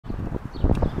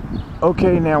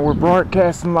Okay, now we're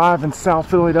broadcasting live in South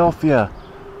Philadelphia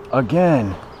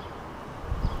again.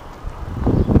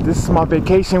 This is my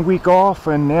vacation week off,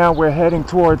 and now we're heading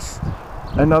towards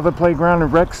another playground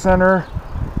and rec center.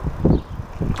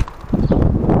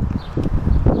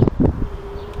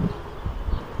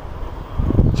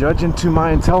 Judging to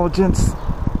my intelligence,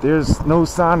 there's no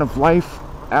sign of life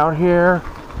out here.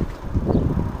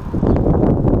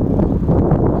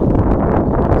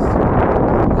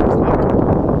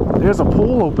 There's a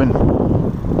pool open.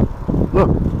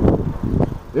 Look,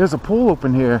 there's a pool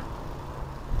open here.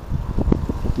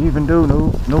 Even though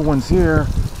no one's here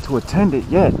to attend it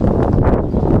yet.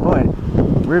 But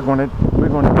we're gonna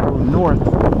go north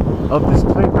of this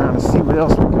playground and see what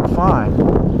else we can find.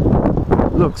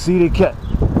 Look,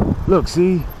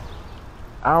 see,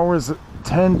 hours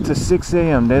 10 to 6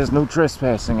 a.m. There's no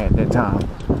trespassing at that time.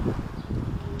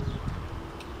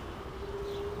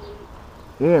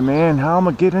 Yeah, man, how am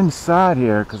I gonna get inside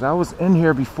here? Because I was in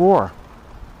here before.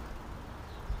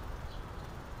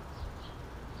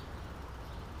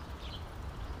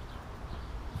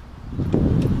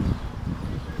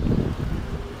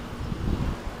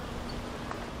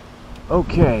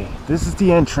 Okay, this is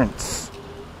the entrance.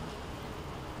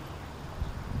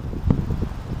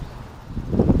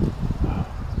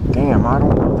 Damn, I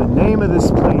don't know the name of this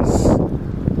place.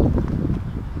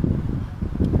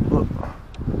 Look.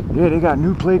 Yeah, they got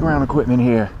new playground equipment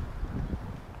here.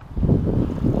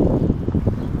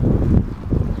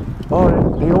 Oh,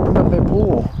 they opened up their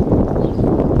pool.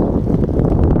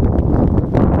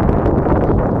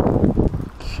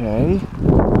 Okay.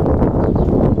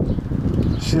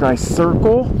 Should I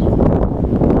circle?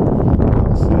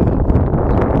 Let's see.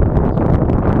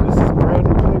 This is brand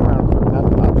new playground equipment.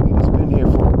 I believe it's been here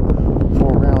for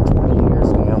around 20 years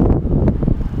now.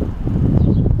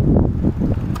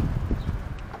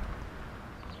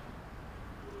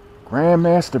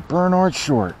 Grandmaster Bernard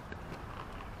Short.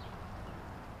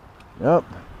 Yep.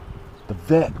 The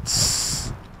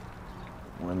Vets.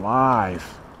 We're live.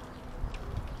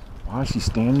 Why is she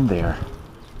standing there?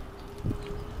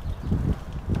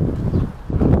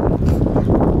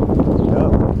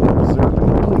 Yep. Observing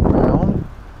the playground.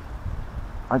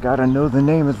 I gotta know the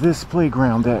name of this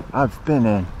playground that I've been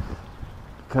in.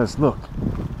 Because look,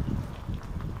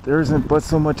 there isn't but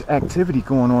so much activity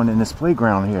going on in this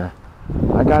playground here.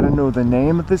 I gotta know the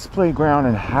name of this playground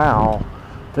and how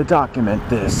to document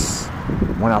this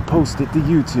when I post it to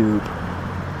YouTube.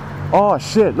 Oh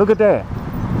shit, look at that.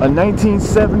 A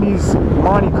 1970s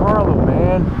Monte Carlo,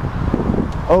 man.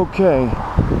 Okay.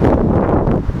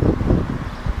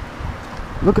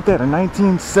 Look at that, a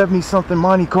 1970 something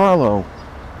Monte Carlo.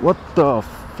 What the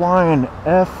flying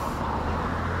F?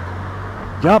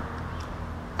 Yup.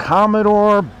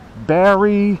 Commodore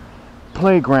Barry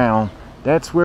Playground. That's where